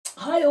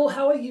Hi all,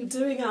 how are you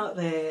doing out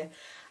there?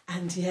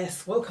 And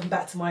yes, welcome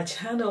back to my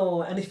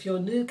channel. And if you're a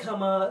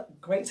newcomer,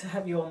 great to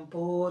have you on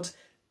board.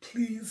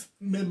 Please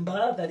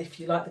remember that if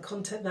you like the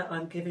content that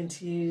I'm giving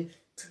to you,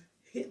 to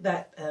hit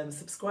that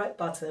subscribe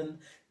button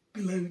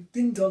below,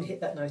 ding dong, hit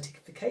that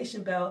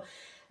notification bell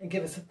and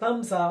give us a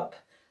thumbs up.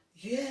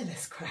 Yeah,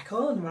 let's crack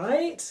on,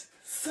 right?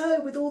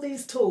 So with all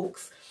these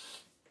talks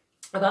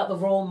about the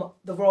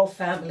royal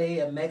family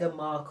and Meghan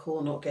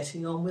Markle not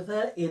getting on with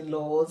her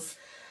in-laws,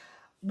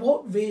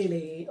 what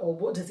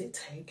does it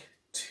take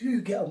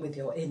to get on with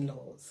your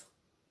in-laws?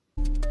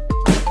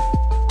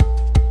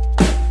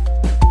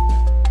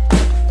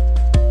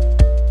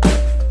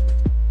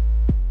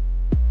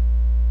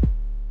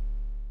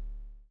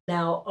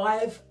 Now,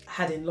 I've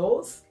had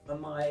in-laws,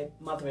 my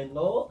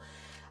mother-in-law,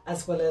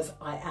 as well as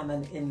I am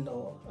an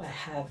in-law. I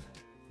have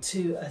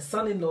a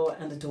son-in-law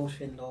and a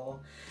daughter-in-law.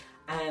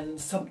 And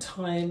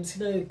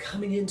sometimes,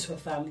 coming into a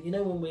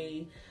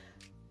family,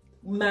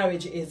 when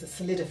marriage is a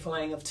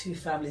solidifying of two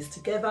families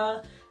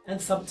together,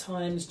 and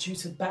sometimes due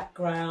to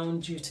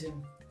background, due to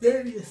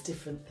various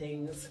different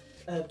things,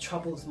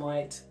 troubles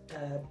might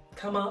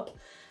come up,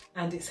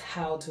 and it's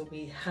how do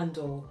we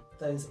handle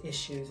those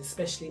issues,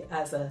 especially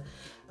as a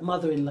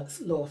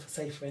mother-in-law,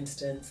 for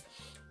instance,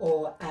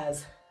 or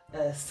as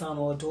a son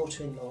or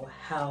daughter-in-law.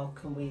 How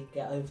can we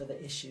get over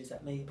the issues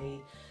that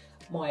maybe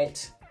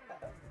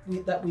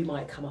we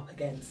might come up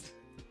against?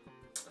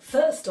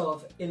 First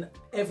off, in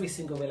every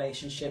single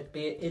relationship,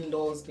 be it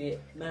in-laws, be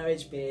it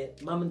marriage, be it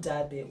mum and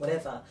dad, be it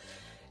whatever,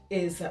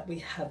 is that we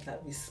have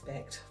that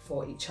respect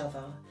for each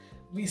other.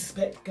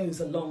 Respect goes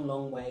a long,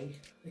 long way,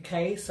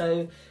 okay?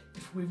 So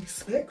if we're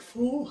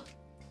respectful,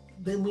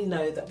 then we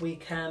know that we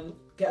can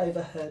get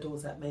over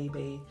hurdles that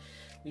maybe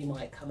we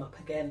might come up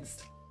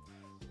against.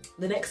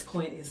 The next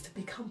point is to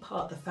become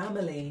part of the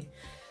family.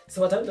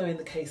 So I don't know in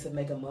the case of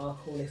Meghan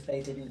Markle if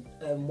they didn't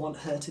want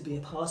her to be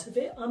a part of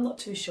it. I'm not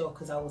too sure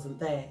because I wasn't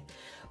there.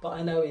 But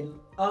I know in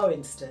our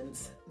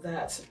instance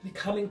that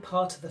becoming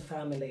part of the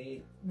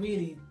family,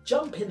 really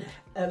jumping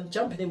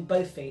in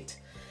both feet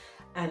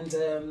and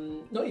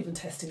not even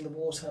testing the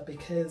water,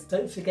 because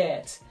don't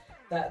forget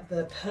that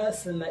the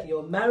person that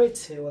you're married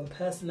to or the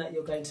person that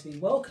you're going to be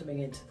welcoming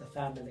into the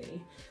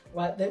family,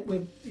 right,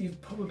 you've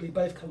probably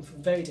both come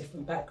from very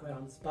different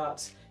backgrounds,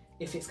 but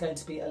if it's going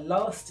to be a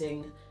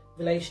lasting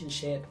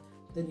relationship,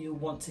 then you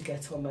want to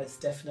get on most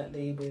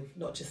definitely with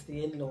not just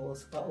the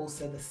in-laws but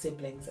also the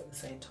siblings at the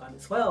same time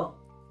as well.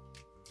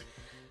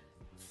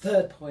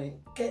 Third point,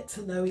 get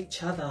to know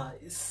each other.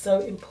 It's so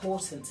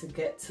important to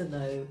get to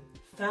know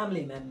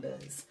family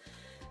members.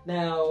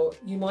 Now,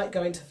 you might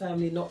go into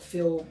family not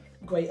feel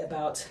great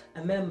about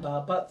a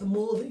member, but the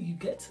more that you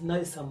get to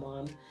know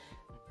someone,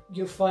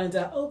 you'll find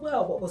out, oh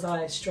well, what was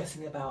I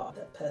stressing about?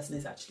 That person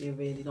is actually a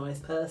really nice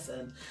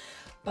person.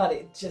 But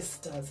it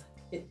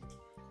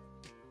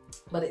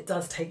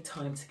does take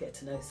time to get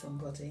to know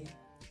somebody.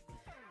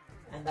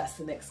 And that's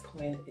the next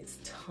point, it's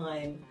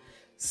time.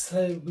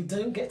 So we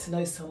don't get to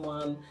know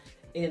someone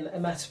in a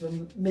matter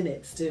of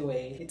minutes, do we?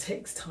 It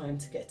takes time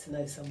to get to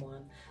know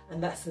someone.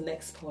 And that's the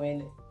next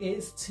point,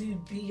 is to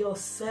be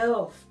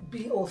yourself,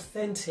 be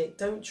authentic,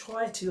 don't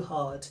try too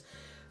hard.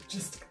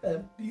 Just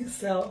be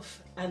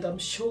yourself, and I'm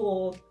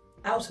sure,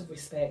 out of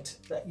respect,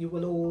 that you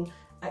will all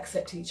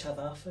accept each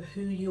other for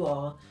who you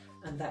are,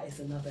 and that is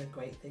another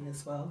great thing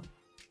as well.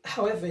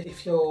 However,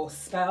 if your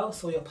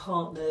spouse or your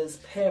partner's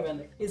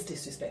parent is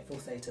disrespectful,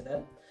 say to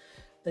them,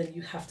 then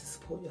you have to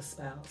support your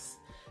spouse.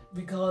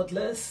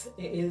 Regardless,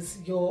 it is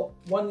your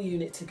one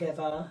unit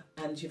together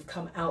and you've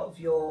come out of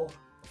your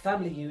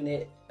family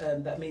unit,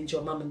 that means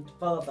your mum and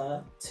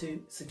father, to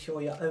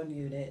secure your own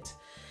unit.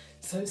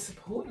 So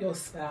support your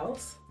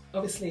spouse.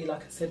 Obviously,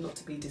 like I said, not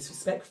to be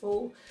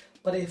disrespectful,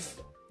 but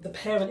if the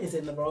parent is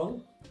in the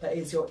wrong, that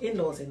is your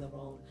in-laws in the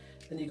wrong,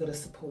 then you've got to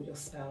support your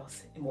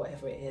spouse in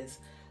whatever it is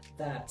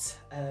that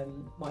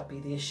might be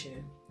the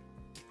issue.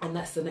 And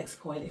that's the next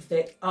point, if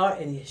there are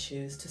any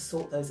issues, to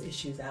sort those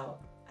issues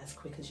out as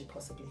quick as you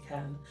possibly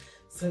can,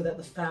 so that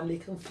the family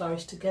can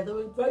flourish together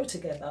and grow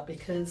together,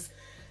 because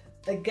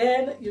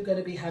again, you're going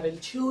to be having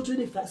children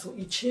if that's what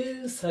you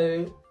choose.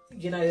 So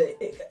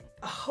a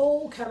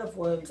whole can of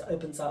worms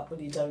opens up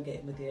when you don't get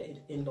in with your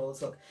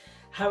in-laws. Look,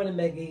 Harry and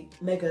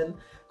Meghan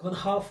gone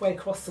halfway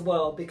across the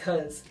world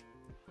because,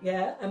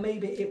 yeah, and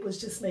maybe it was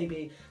just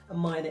maybe a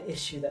minor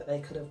issue that they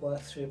could have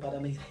worked through, but I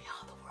mean, they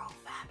are the royal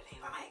family,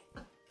 right?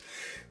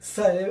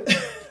 So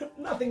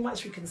nothing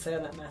much we can say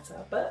on that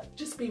matter, but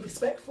just be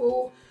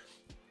respectful,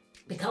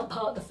 become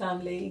part of the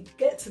family,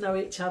 get to know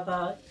each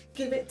other,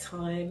 give it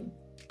time,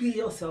 be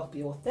yourself,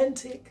 be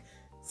authentic,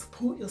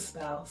 support your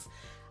spouse,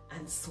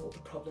 and sort the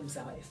problems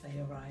out if they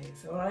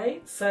arise, all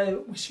right?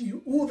 So wishing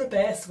you all the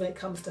best when it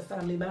comes to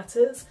family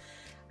matters.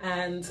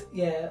 And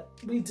yeah,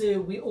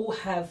 we all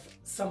have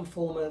some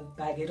form of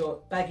baggage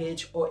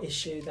or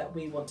issue that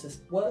we want to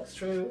work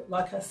through.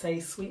 Like I say,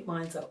 Sweet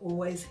Minds are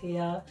always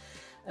here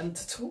and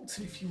to talk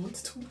to. If you want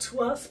to talk to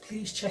us,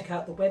 please check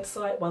out the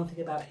website,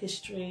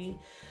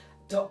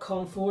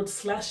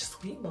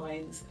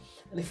 onethingabouthistory.com/sweetminds.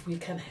 And if we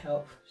can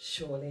help,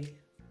 surely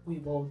we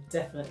will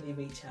definitely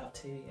reach out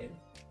to you.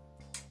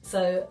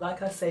 So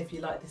like I say, if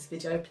you like this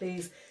video,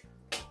 please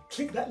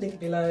click that link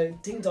below,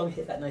 ding dong,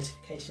 hit that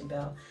notification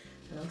bell,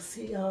 and I'll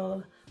see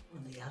y'all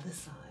on the other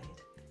side.